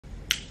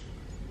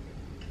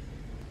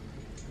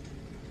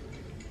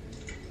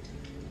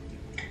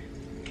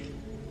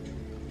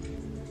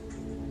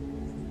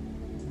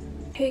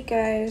Hey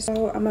guys,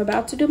 so I'm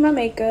about to do my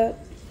makeup,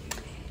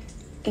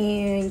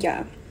 and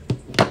yeah,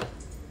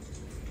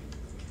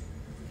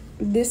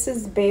 this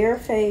is bare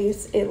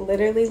face. It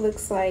literally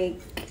looks like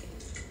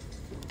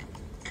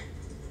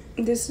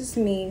this is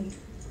me.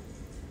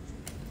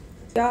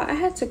 Y'all, I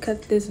had to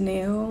cut this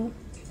nail,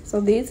 so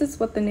this is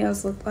what the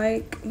nails look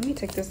like. Let me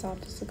take this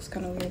off. This looks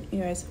kind of weird.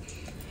 Anyways,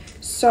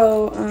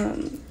 so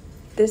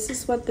this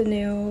is what the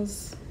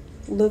nails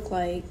look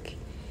like,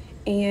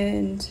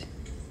 and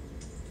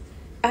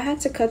I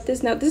had to cut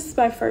this nail. This is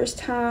my first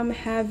time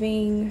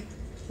having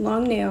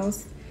long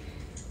nails.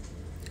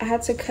 I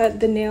had to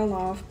cut the nail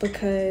off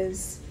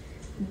because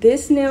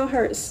this nail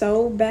hurt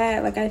so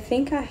bad. Like, I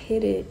think I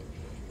hit it,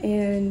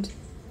 and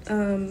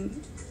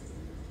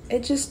it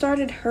just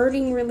started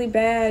hurting really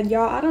bad.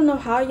 Y'all, I don't know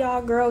how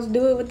y'all girls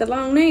do it with the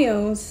long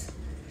nails,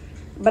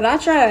 but I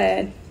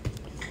tried.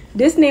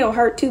 This nail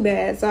hurt too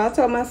bad, so I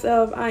told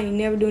myself I ain't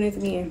never doing this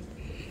again.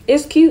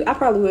 It's cute. I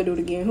probably will do it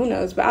again. Who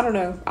knows? But I don't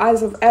know.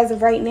 As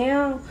of right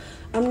now,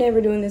 I'm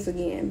never doing this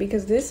again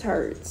because this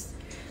hurts.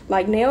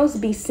 Like, nails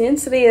be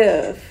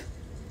sensitive.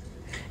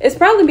 It's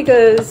probably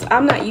because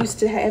I'm not used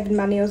to having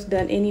my nails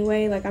done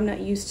anyway. Like, I'm not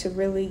used to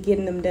really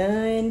getting them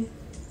done.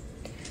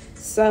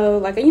 So,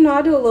 like, you know,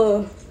 I do a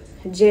little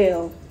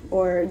gel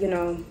or, you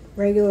know,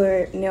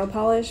 regular nail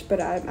polish, but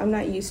I'm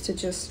not used to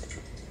just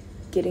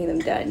getting them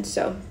done.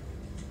 So,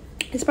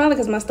 it's probably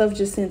because my stuff's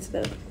just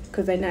sensitive,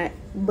 because they're not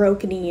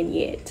broken in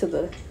yet to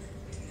the...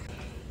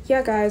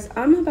 Yeah, guys,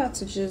 I'm about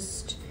to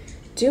just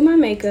do my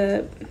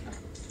makeup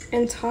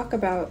and talk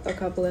about a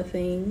couple of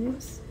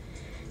things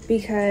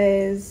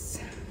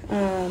because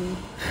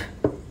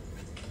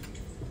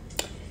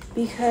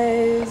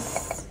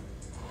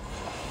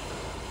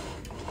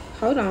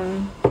hold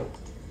on,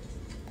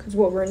 because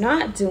what we're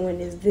not doing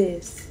is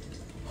this.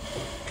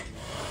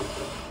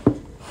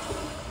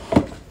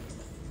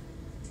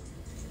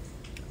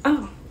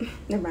 Oh,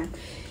 never mind.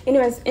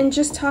 Anyways, and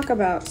just talk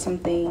about some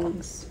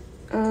things.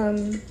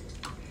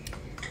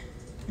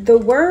 The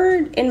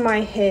word in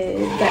my head,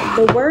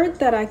 the word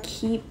that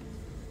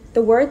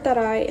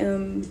I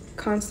am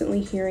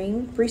constantly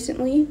hearing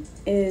recently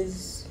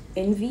is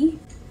envy.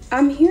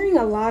 I'm hearing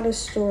a lot of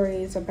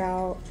stories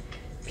about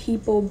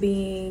people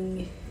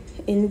being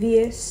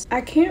envious.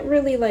 I can't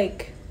really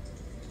like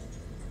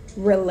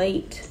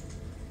relate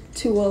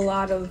to a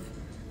lot of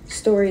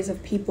stories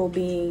of people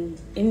being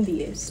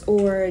envious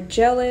or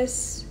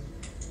jealous,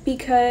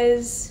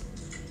 because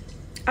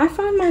I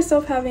find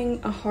myself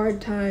having a hard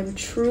time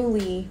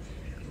truly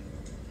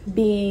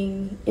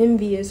being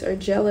envious or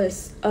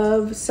jealous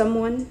of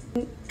someone.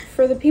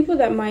 For the people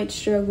that might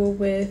struggle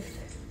with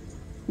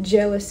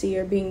jealousy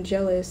or being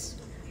jealous,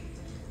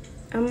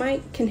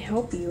 I can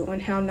help you on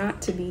how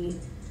not to be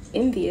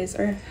envious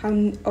or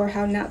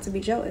how not to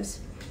be jealous,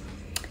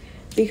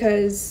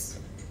 because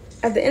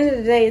at the end of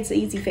the day, it's an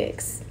easy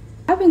fix.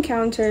 I've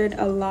encountered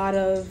a lot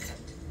of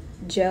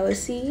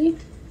jealousy.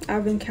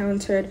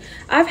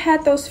 I've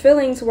had those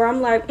feelings where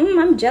I'm like,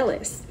 I'm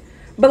jealous.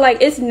 But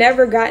like, it's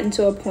never gotten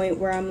to a point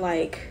where I'm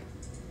like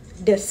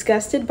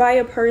disgusted by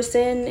a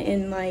person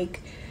and like,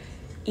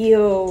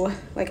 ew,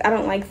 like I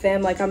don't like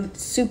them. Like, I'm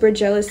super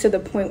jealous to the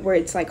point where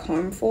it's like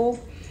harmful,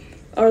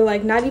 or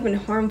like not even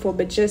harmful,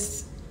 but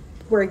just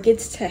where it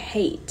gets to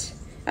hate.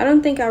 I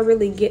don't think I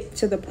really get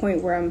to the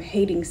point where I'm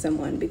hating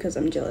someone because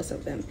I'm jealous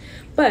of them.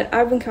 But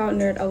I've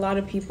encountered a lot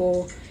of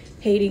people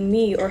hating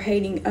me or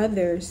hating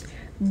others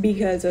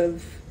because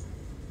of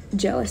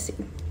jealousy.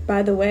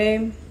 By the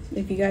way,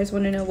 if you guys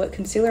want to know what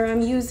concealer I'm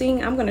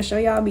using, I'm going to show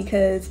y'all,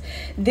 because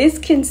this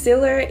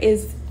concealer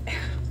is...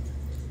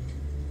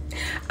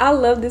 I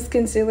love this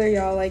concealer,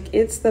 y'all. Like,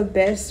 it's the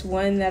best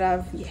one that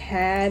I've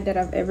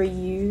ever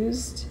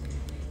used.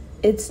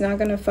 It's not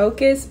going to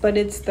focus, but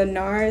it's the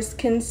NARS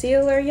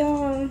concealer,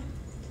 y'all.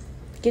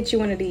 Get you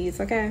one of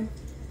these, okay?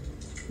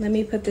 Let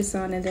me put this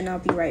on and then I'll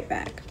be right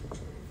back.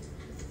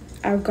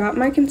 I've got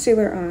my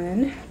concealer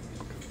on.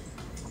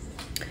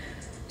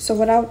 So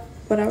what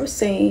I was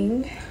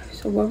saying,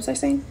 so what was I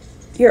saying?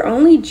 You're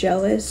only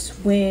jealous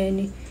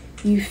when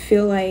you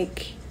feel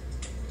like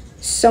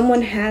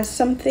someone has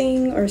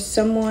something or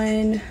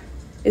someone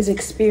is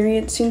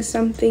experiencing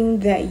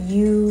something that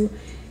you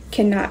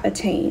cannot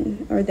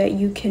attain or that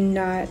you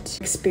cannot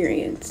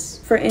experience.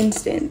 For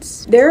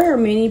instance, there are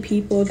many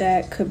people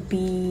that could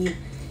be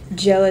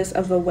jealous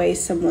of the way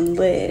someone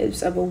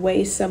lives, of the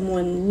way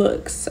someone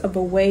looks, of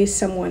the way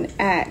someone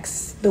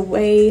acts, the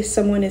way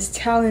someone is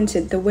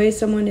talented, the way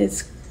someone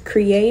is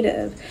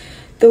creative,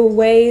 the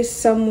way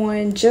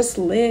someone just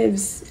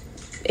lives,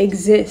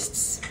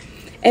 exists.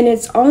 And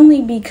it's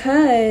only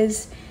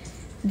because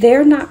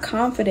they're not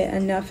confident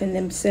enough in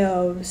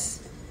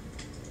themselves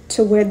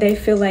to where they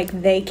feel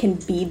like they can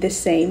be the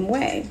same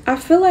way. I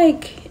feel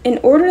like in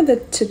order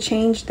to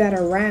change that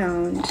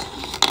around,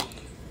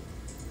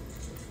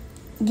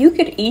 you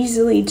could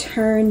easily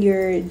turn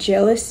your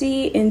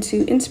jealousy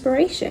into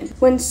inspiration.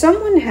 When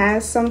someone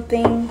has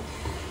something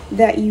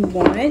that you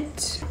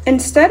want,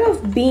 instead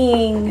of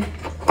being...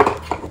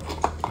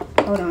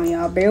 Hold on,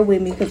 y'all. Bear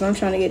with me because I'm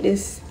trying to get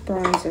this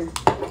bronzer.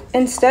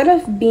 instead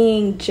of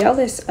being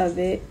jealous of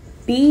it,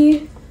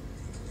 be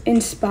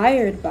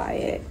inspired by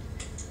it.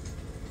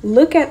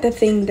 Look at the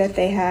thing that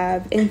they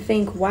have and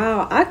think,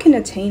 wow, I can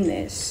attain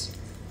this.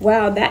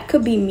 Wow, that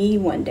could be me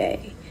one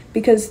day.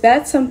 Because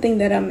that's something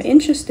that I'm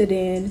interested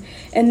in,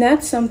 and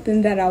that's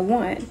something that I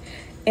want.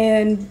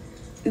 And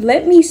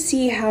let me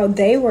see how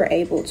they were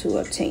able to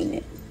obtain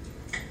it.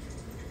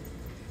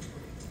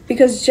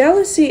 Because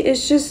jealousy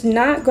is just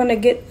not going to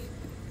get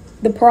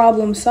the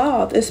problem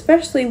solved,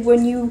 especially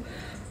when you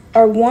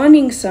are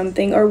wanting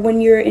something, or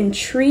when you're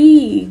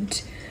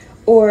intrigued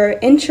or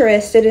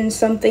interested in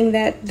something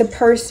that the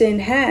person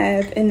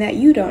have and that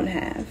you don't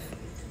have.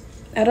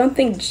 I don't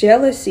think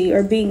jealousy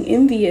or being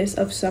envious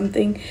of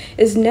something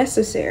is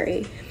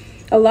necessary.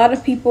 A lot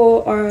of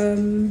people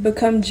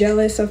become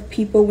jealous of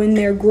people when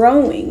they're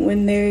growing,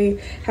 when they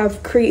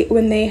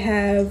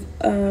have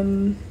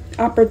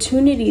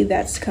opportunity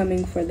that's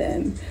coming for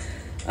them,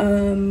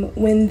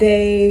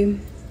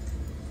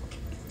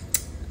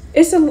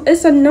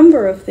 it's a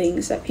number of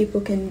things that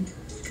people can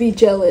be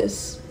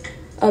jealous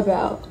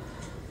about.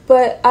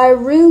 But I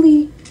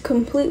really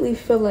completely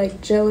feel like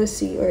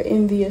jealousy or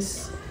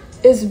envious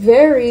is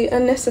very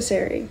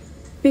unnecessary,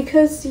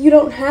 because you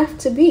don't have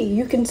to be.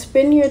 You can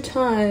spend your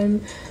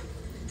time,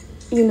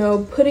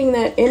 putting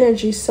that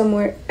energy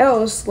somewhere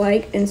else,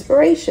 like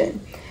inspiration.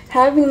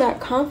 Having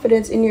that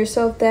confidence in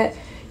yourself that,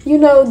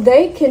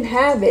 they can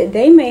have it.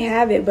 They may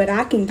have it, but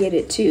I can get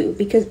it too.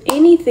 Because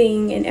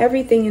anything and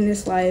everything in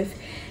this life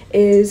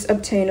is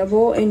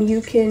obtainable, and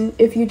you can,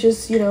 if you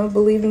just,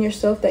 believe in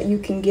yourself that you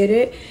can get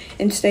it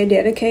and stay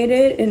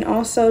dedicated, and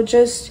also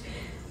just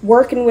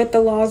working with the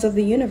laws of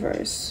the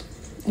universe,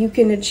 you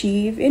can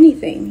achieve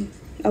anything.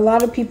 A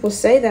lot of people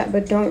say that,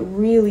 but don't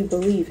really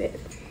believe it,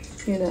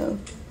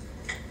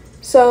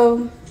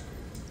 So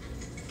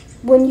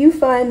when you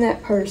find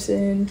that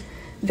person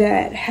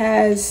that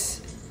has,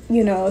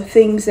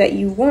 things that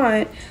you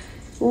want,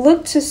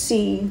 look to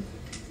see,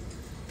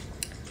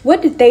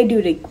 what did they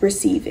do to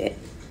receive it?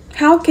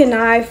 How can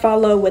I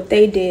follow what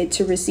they did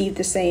to receive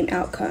the same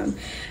outcome?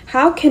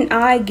 How can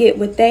I get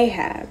what they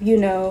have?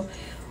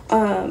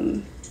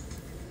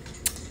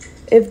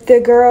 If the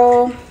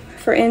girl,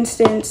 for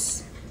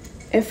instance,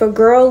 if a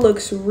girl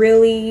looks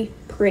really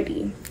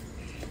pretty,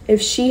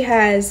 if she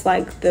has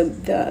like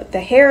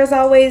the hair is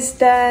always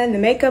done, the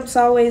makeup's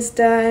always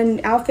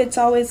done, outfits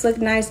always look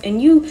nice,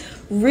 and you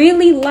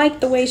really like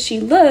the way she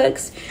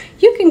looks,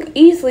 you can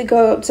easily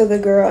go up to the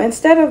girl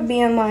instead of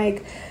being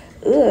like,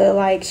 ugh,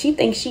 like she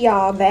thinks she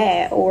all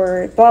that,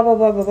 or blah blah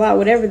blah blah blah,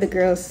 whatever the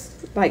girls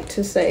like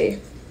to say,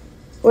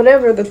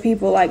 whatever the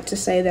people like to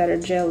say that are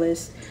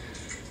jealous.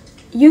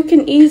 You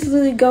can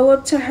easily go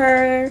up to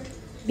her,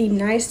 be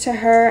nice to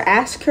her,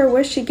 ask her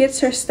where she gets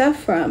her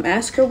stuff from,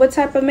 ask her what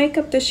type of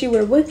makeup does she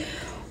wear,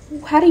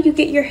 how do you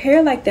get your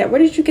hair like that, where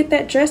did you get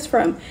that dress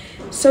from?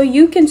 So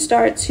you can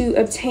start to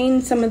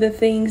obtain some of the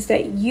things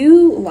that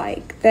you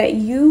like, that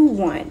you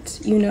want,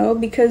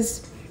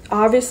 because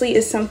obviously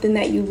it's something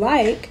that you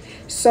like,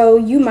 so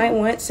you might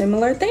want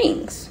similar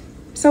things.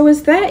 So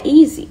it's that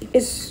easy.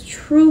 It's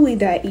truly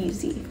that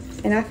easy.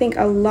 And I think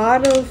a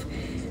lot of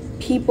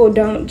people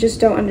don't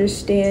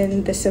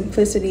understand the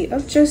simplicity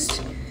of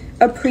just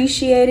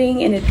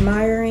appreciating and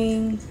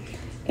admiring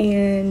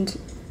and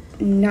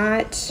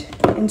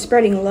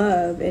spreading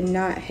love and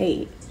not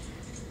hate.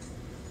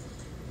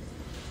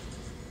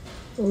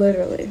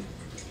 Literally.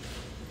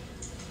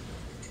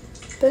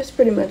 That's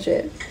pretty much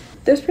it.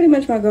 That's pretty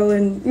much my goal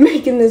in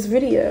making this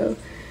video.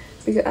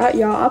 Because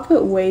I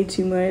put way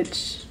too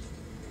much.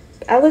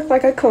 I look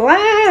like a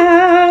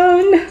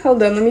clown.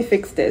 Hold on, let me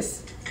fix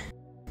this.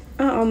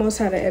 I almost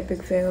had an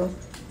epic fail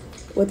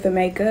with the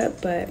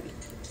makeup, but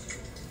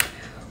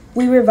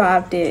we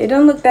revived it. It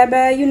don't look that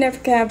bad. You never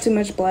can have too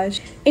much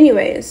blush.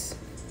 Anyways,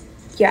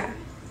 yeah.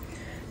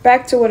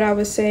 Back to what I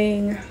was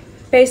saying.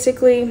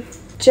 Basically,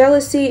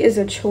 jealousy is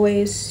a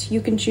choice.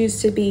 You can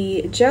choose to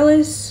be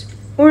jealous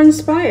or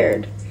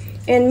inspired.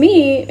 And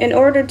me, in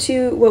order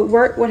to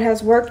what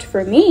has worked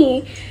for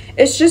me,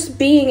 is just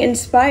being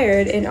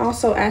inspired and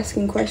also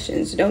asking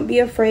questions. Don't be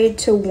afraid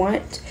to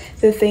want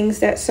the things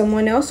that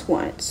someone else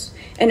wants,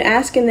 and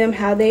asking them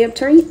how they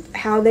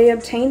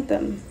obtained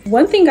them.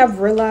 One thing I've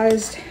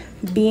realized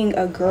being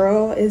a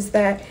girl is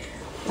that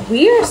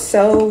we are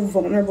so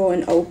vulnerable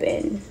and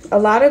open. A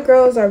lot of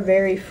girls are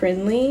very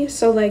friendly,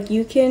 so like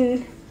you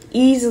can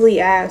easily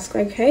ask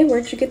like, hey,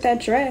 where'd you get that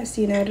dress,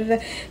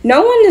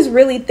 No one is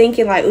really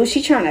thinking like, oh,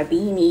 she trying to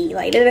be me,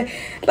 like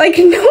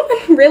no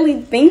one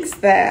really thinks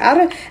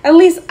that. At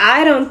least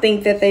I don't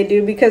think that they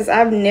do, because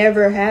I've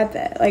never had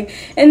that.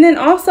 And then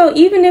also,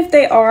 even if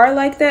they are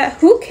like that,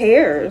 who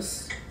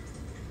cares?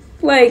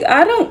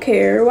 I don't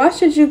care. Why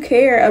should you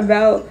care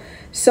about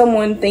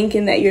someone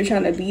thinking that you're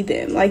trying to be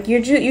them?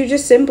 You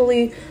just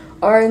simply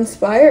are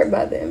inspired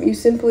by them. You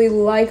simply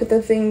like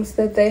the things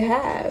that they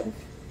have.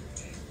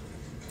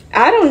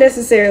 I don't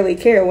necessarily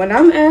care. When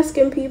I'm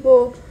asking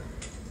people,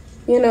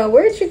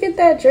 where'd you get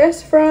that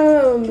dress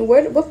from?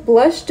 What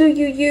blush do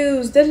you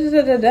use?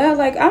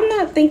 I'm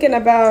not thinking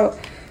about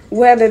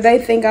whether they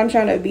think I'm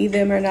trying to be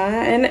them or not.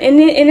 And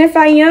if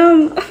I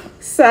am,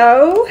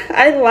 so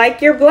I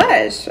like your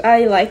blush.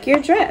 I like your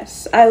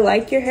dress. I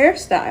like your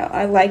hairstyle.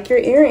 I like your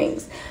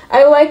earrings.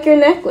 I like your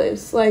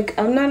necklace. Like,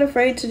 I'm not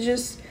afraid to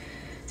just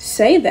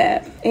say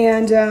that.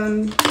 And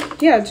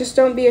yeah, just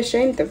don't be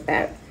ashamed of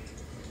that.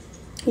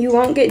 You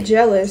won't get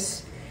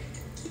jealous.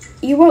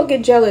 You won't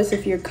get jealous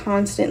if you're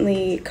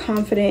constantly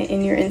confident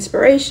in your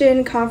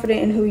inspiration,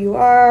 confident in who you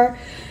are.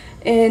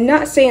 And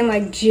not saying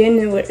like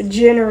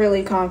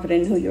generally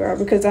confident in who you are,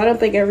 because I don't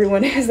think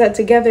everyone has that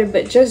together,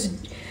 but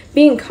just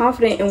being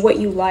confident in what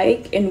you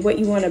like and what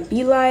you want to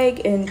be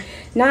like, and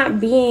not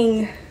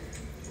being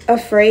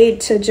afraid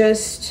to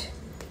just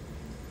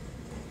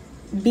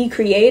be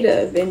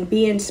creative and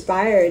be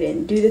inspired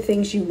and do the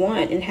things you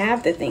want and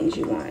have the things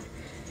you want,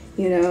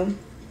 you know?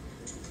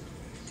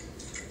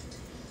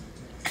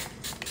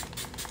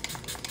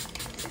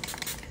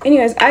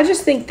 Anyways, I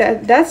just think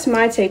that's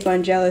my take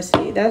on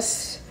jealousy.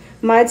 That's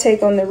my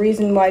take on the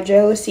reason why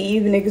jealousy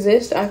even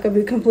exists. I could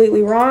be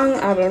completely wrong.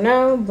 I don't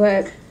know.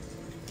 But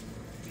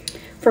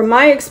from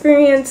my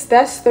experience,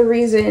 that's the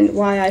reason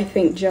why I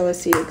think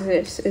jealousy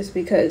exists, is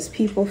because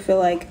people feel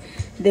like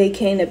they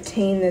can't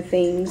obtain the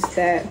things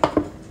that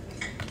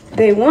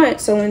they want.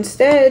 So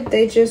instead,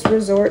 they just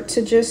resort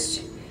to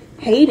just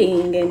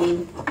hating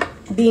and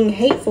being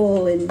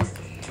hateful and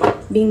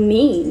being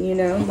mean, you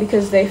know,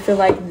 because they feel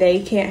like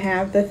they can't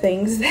have the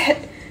things that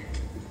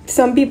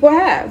some people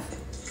have.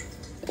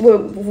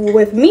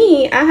 With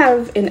me, I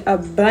have an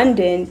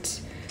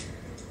abundant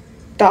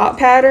thought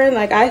pattern.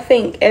 Like, I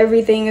think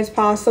everything is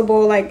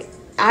possible. Like,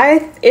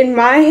 in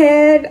my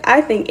head,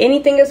 I think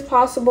anything is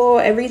possible.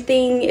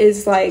 Everything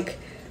is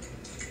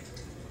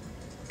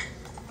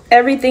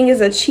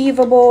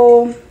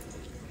achievable.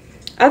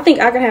 I think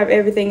I can have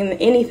everything and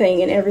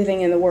anything and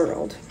everything in the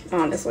world,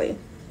 honestly.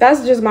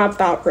 That's just my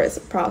thought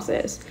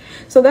process.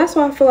 So that's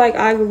why I feel like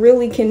I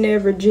really can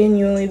never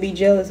genuinely be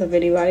jealous of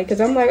anybody, because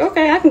I'm like,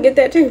 okay, I can get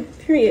that too,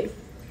 period.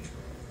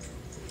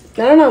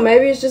 I don't know,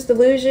 maybe it's just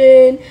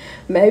delusion,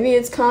 maybe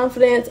it's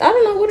confidence, I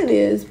don't know what it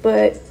is,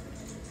 but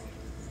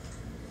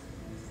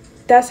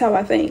that's how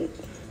I think.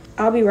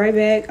 I'll be right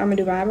back. I'm gonna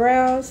do my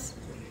eyebrows,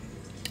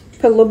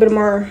 put a little bit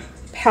more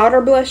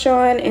powder blush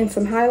on and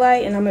some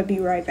highlight, and I'm gonna be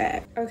right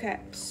back. Okay,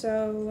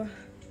 so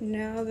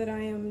now that I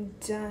am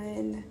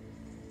done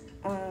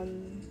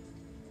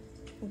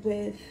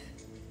with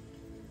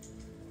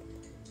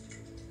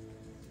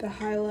the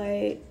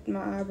highlight,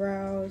 my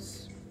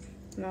eyebrows,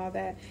 and all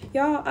that.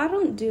 Y'all, I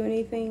don't do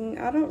anything.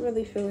 I don't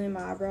really fill in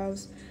my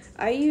eyebrows.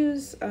 I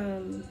use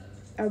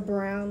a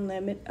brown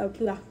lemon,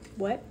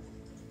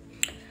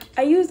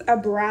 I use a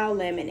brow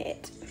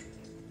laminate,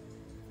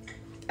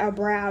 a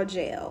brow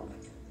gel.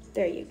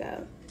 There you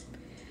go.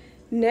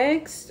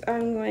 Next,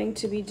 I'm going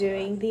to be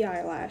doing the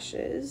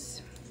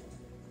eyelashes.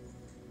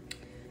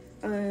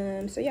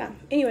 So yeah,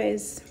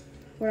 anyways,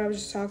 what I was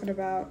just talking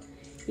about,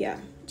 yeah,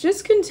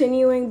 just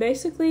continuing,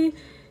 basically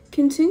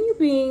continue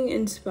being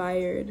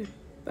inspired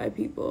by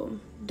people.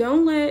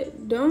 Don't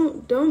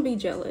be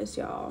jealous,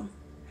 y'all.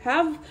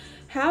 Have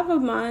a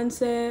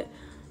mindset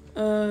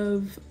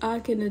of I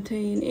can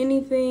attain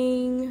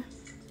anything,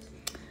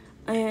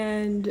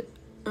 and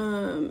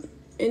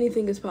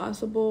anything is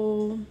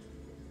possible,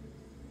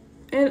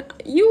 and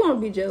you won't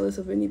be jealous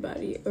of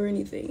anybody or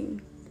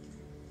anything.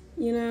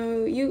 You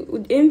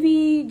know,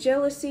 envy,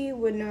 jealousy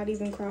would not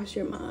even cross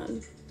your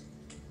mind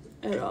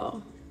at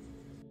all.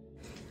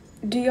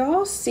 Do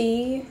y'all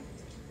see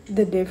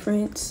the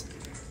difference?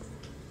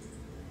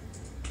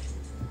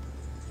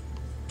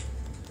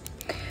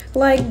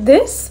 Like,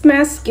 this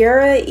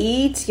mascara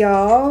eats,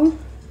 y'all.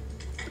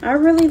 I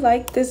really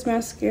like this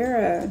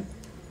mascara.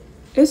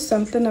 It's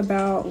something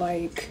about,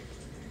 like,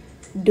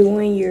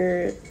 doing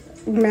your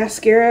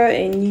mascara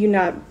and you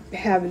not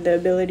having the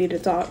ability to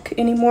talk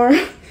anymore.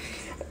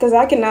 Because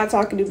I cannot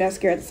talk and do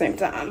mascara at the same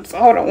time. So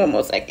hold on one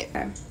more second.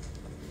 Okay.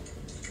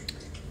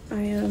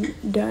 I am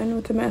done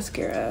with the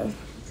mascara.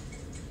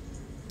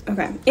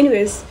 Okay.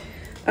 Anyways,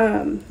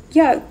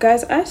 yeah,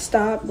 guys, I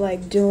stopped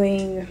like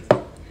doing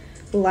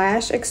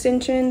lash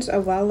extensions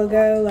a while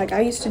ago. Like,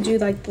 I used to do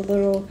like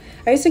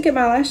I used to get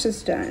my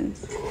lashes done,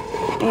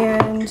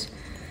 and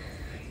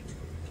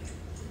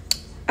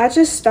I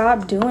just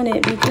stopped doing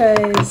it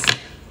because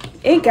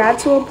it got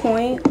to a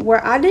point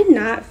where I did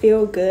not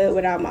feel good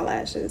without my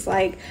lashes.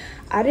 Like,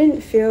 I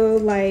didn't feel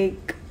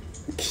like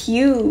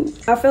cute.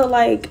 I felt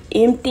like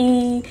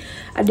empty.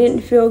 I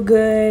didn't feel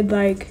good.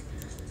 Like,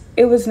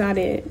 it was not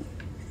it.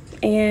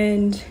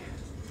 And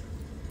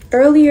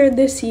earlier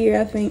this year,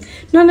 I think,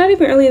 no, not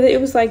even earlier,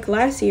 it was like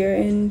last year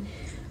in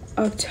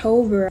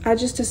October, I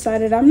just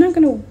decided I'm not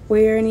gonna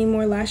wear any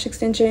more lash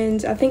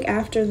extensions. I think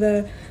after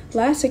the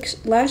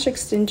lash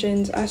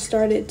extensions, I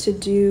started to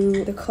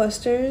do the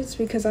clusters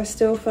because I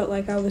still felt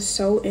like I was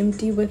so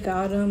empty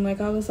without them.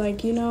 Like, I was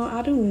like, you know,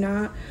 I do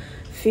not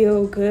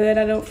feel good.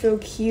 I don't feel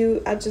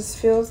cute. I just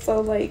feel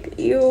so like,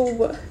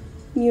 ew,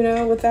 you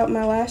know, without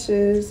my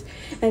lashes.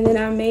 And then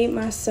I made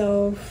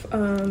myself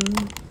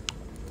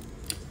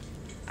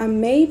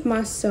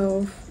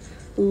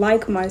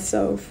like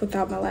myself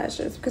without my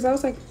lashes, because I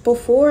was like,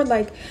 before,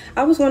 like,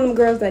 I was one of them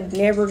girls that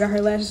never got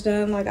her lashes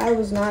done. Like, I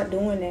was not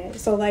doing that.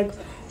 So like,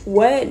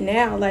 what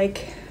now?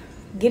 Like,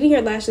 getting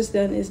your lashes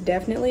done is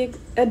definitely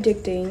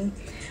addicting,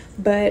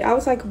 but I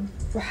was like,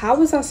 how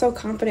was I so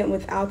confident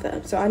without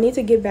them? So I need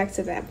to get back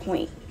to that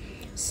point.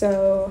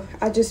 So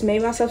I just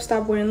made myself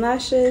stop wearing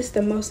lashes.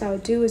 The most I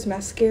would do is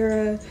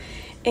mascara,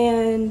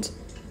 and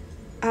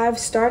I've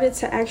started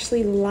to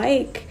actually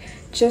like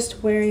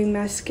just wearing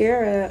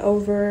mascara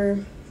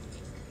over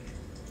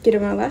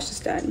getting my lashes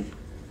done,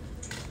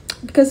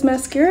 because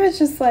mascara is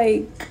just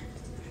like,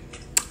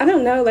 I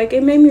don't know, like,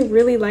 it made me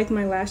really like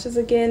my lashes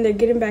again. They're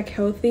getting back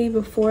healthy.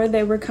 Before,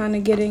 they were kind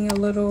of getting a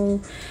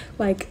little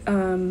like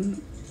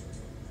thin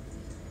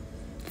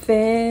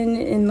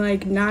and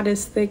like not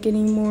as thick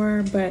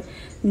anymore, but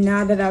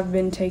now that I've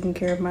been taking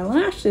care of my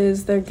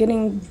lashes, they're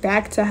getting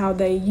back to how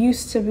they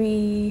used to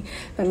be.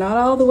 They're not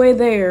all the way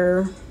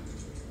there,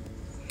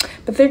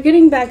 but they're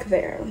getting back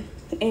there.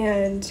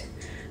 And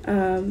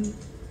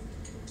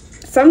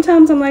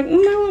sometimes I'm like, I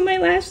want my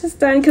lashes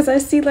done, because I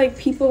see like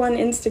people on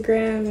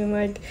Instagram and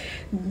like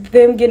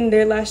them getting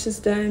their lashes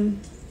done,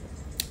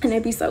 and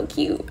it'd be so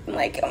cute. I'm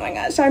like, oh my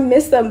gosh, I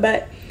miss them.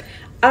 But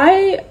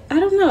I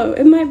don't know,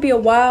 it might be a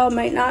while,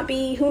 might not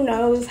be, who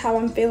knows how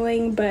I'm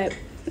feeling. But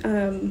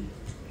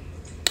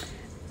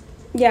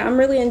yeah, I'm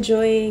really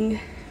enjoying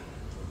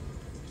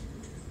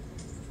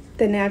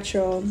the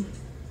natural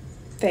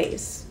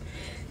face.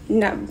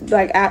 Not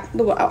like,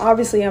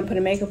 obviously I'm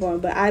putting makeup on,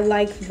 but I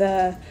like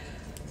the,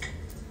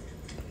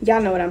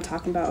 y'all know what I'm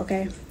talking about,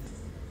 okay?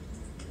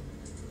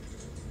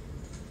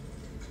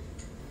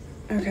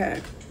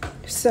 Okay,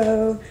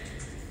 so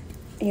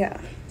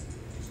yeah,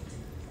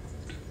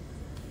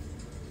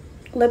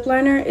 lip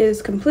liner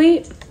is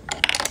complete.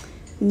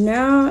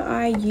 Now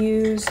I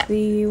use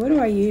the, what do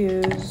I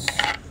use?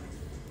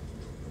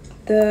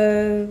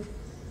 The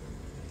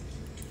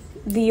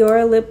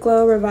Dior Lip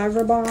Glow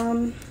Reviver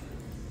Balm.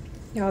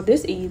 Y'all,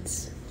 this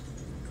eats.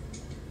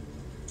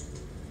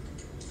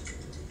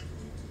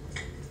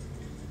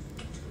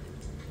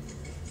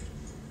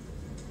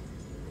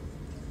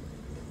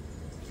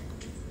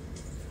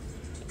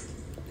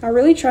 I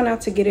really try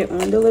not to get it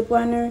on the lip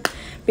liner,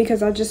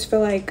 because I just feel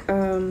like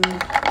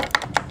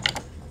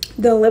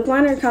the lip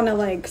liner kind of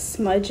like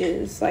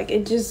smudges. Like,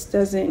 it just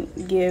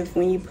doesn't give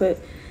when you put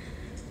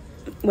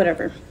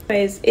whatever.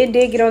 Anyways, it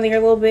did get on there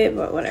a little bit,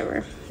 but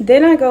whatever.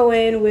 Then I go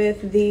in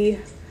with the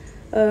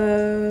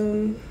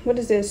what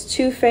is this,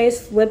 Too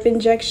Faced lip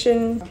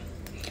injection.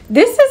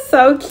 This is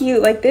so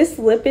cute. Like, this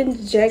lip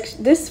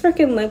injection, this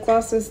freaking lip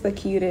gloss is the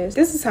cutest.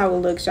 This is how it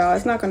looks, y'all.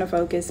 It's not gonna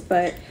focus,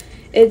 but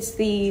it's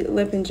the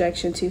lip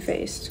injection Too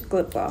Faced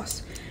lip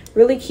gloss.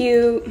 Really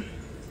cute.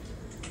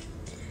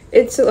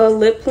 It's a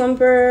lip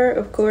plumper,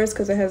 of course,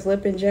 because it has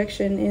lip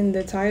injection in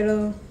the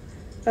title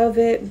of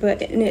it,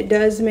 and it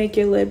does make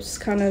your lips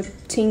kind of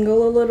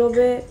tingle a little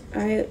bit.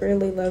 I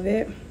really love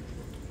it.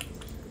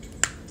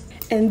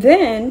 And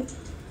then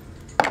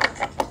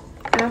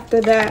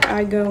after that,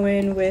 I go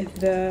in with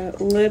the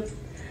lip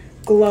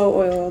glow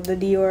oil, the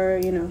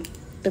Dior, you know,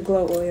 the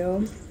glow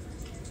oil.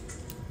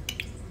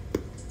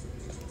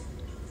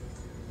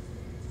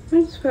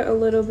 I just put a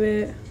little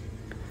bit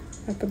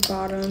at the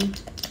bottom,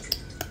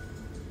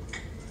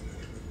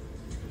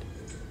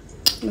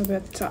 a little bit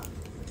at the top,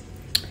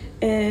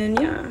 and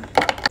yeah.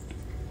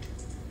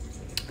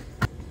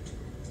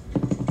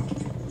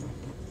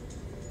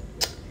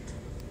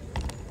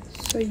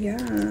 So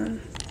yeah,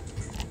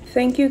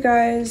 thank you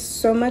guys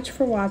so much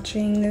for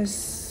watching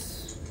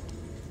this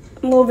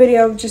little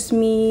video of just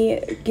me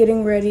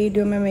getting ready,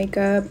 doing my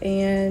makeup,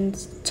 and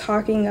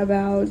talking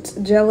about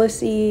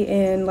jealousy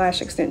and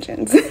lash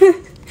extensions.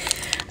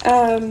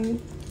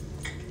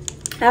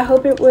 I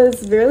hope it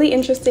was really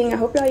interesting. I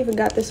hope y'all even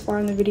got this far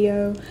in the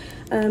video.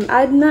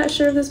 I'm not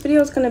sure if this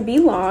video is going to be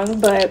long,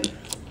 but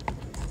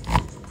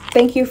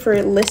thank you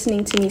for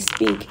listening to me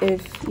speak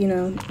if, you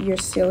know, you're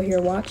still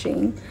here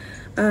watching.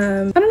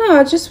 I don't know,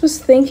 I just was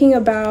thinking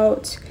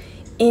about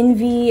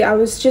envy. I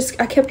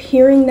kept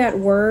hearing that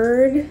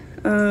word,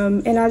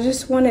 and I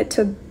just wanted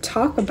to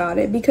talk about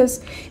it,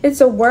 because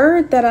it's a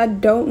word that I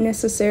don't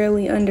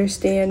necessarily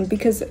understand,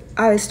 because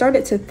I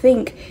started to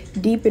think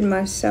deep in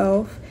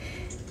myself,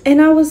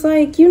 and I was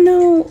like, you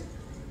know,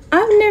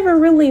 I've never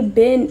really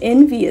been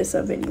envious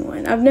of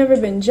anyone. I've never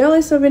been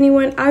jealous of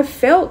anyone. I've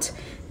felt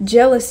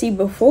jealousy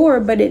before,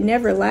 but it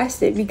never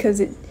lasted, because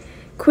it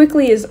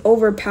quickly is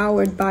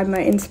overpowered by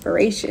my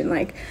inspiration.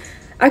 Like,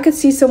 I could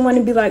see someone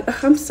and be like, ugh,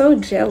 I'm so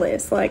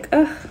jealous, like,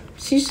 ugh,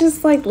 she's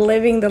just like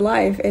living the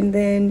life, and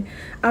then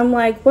I'm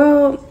like,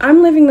 well,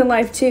 I'm living the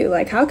life too.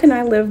 Like, how can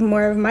I live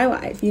more of my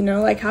life, you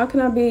know? Like, how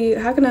can I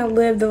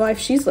live the life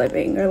she's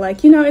living? Or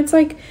like, you know, it's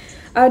like,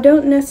 I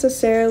don't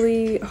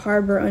necessarily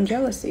harbor on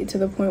jealousy to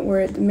the point where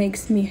it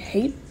makes me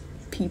hate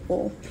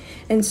people.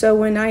 And so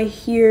when I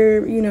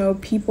hear, you know,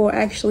 people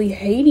actually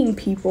hating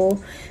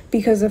people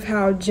because of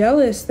how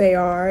jealous they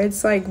are,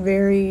 it's like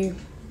very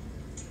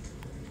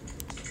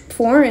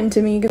foreign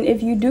to me.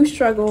 If you do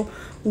struggle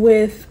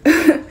with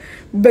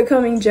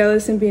becoming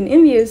jealous and being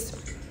envious,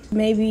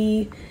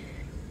 maybe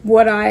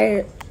what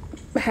I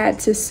had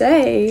to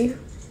say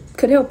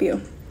could help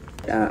you.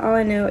 All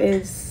I know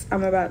is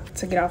I'm about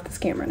to get off this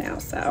camera now,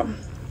 so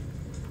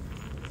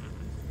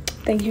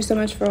thank you so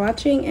much for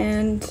watching,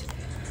 and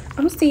I'm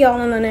gonna see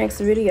y'all in the next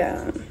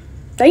video.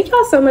 Thank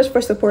y'all so much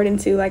for supporting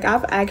too. Like, I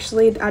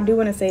do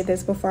want to say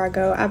this before I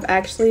go, I've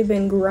actually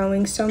been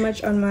growing so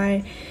much on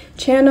my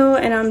channel,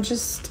 and I'm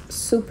just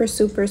super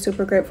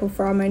grateful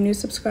for all my new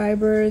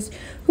subscribers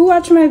who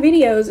watch my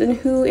videos and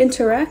who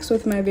interacts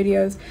with my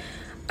videos.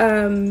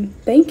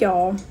 Thank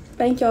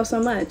y'all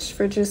so much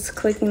for just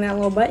clicking that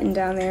little button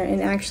down there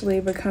and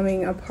actually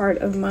becoming a part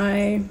of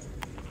my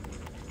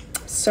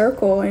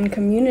circle and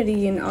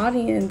community and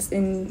audience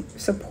and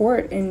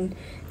support, and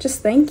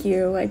just thank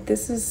you. Like,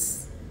 this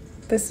is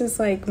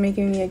like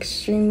making me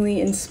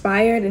extremely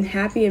inspired and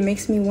happy. It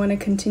makes me want to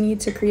continue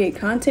to create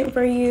content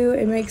for you.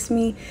 It makes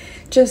me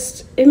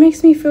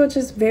feel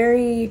just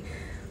very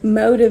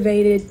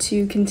motivated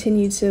to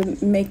continue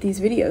to make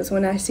these videos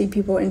when I see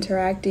people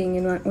interacting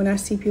and when I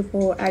see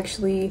people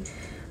actually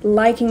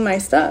liking my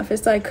stuff.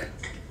 It's like,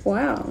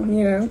 wow,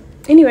 you know.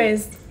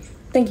 Anyways,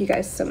 thank you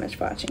guys so much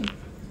for watching.